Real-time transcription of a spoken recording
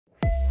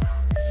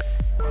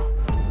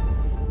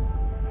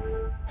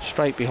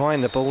straight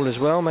behind the ball as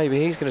well. Maybe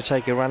he's going to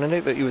take a run at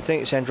it, but you would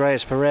think it's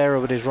Andreas Pereira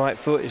with his right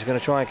foot. He's going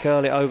to try and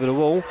curl it over the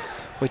wall,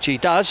 which he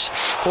does.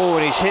 Oh,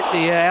 and he's hit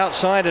the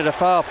outside of the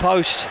far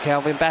post.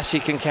 Calvin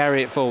Bassey can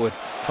carry it forward.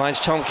 Finds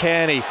Tom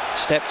Kearney,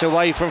 stepped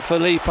away from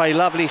Felipe.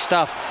 Lovely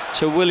stuff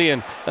to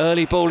Willian.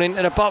 Early ball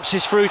into the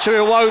boxes, through to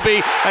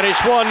Iwobi, and it's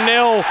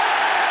 1-0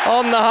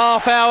 on the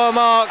half-hour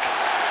mark.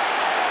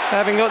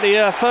 Having got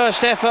the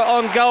first effort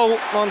on goal,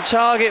 on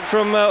target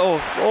from,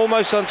 or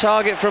almost on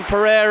target from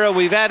Pereira,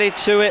 we've added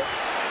to it.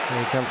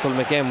 Here come Fulham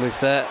again with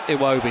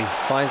Iwobi.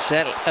 Finds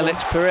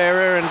Alex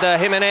Pereira and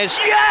Jimenez.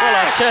 Yes!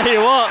 Well, I tell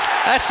you what,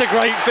 that's a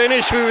great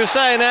finish. We were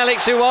saying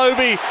Alex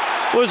Iwobi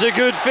was a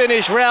good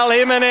finish. Raul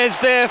Jimenez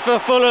there for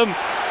Fulham.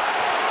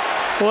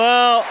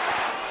 Well,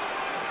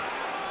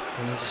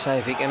 and as I say,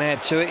 if he can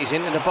add to it, he's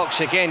into the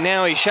box again.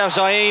 Now he shoves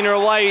Aina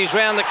away, he's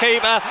round the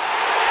keeper,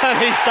 and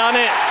he's done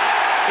it.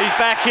 He's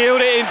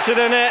back-heeled it into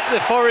the net. The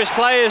Forest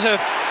players are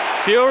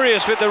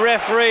furious with the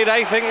referee.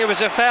 They think there was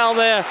a foul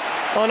there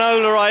on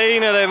Ola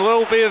Aina. There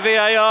will be a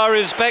VAR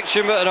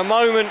inspection, but at the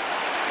moment,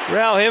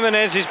 Raul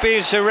Jimenez is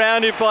being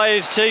surrounded by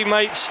his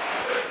teammates.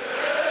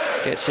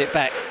 Gets it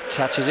back,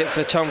 touches it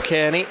for Tom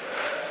Kearney.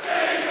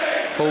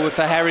 Forward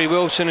for Harry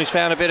Wilson, who's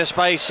found a bit of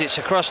space. It's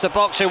across the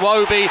box,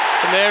 Iwobi,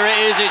 and there it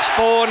is. It's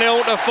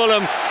 4-0 to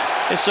Fulham.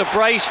 It's a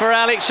brace for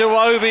Alex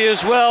Iwobi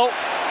as well.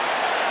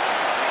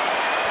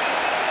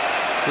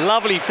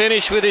 Lovely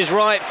finish with his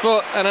right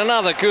foot, and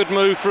another good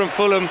move from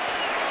Fulham.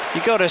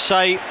 You've got to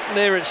say,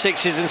 they're at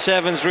 6s and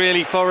 7s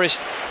really,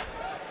 Forest.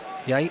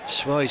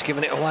 Yates, well, he's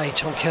given it away.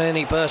 Tom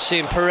Kearney bursts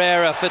in.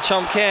 Pereira for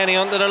Tom Kearney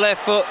onto the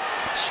left foot.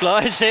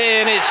 Slides it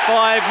in. It's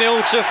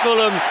 5-0 to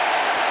Fulham.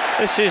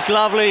 This is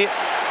lovely.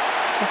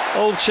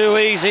 All too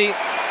easy.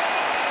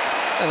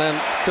 And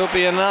then could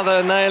be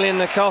another nail in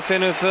the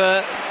coffin of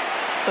the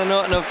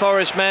Nottingham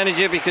Forest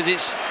manager, because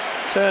it's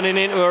turning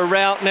into a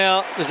rout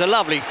now. There's a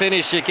lovely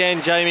finish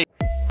again, Jamie.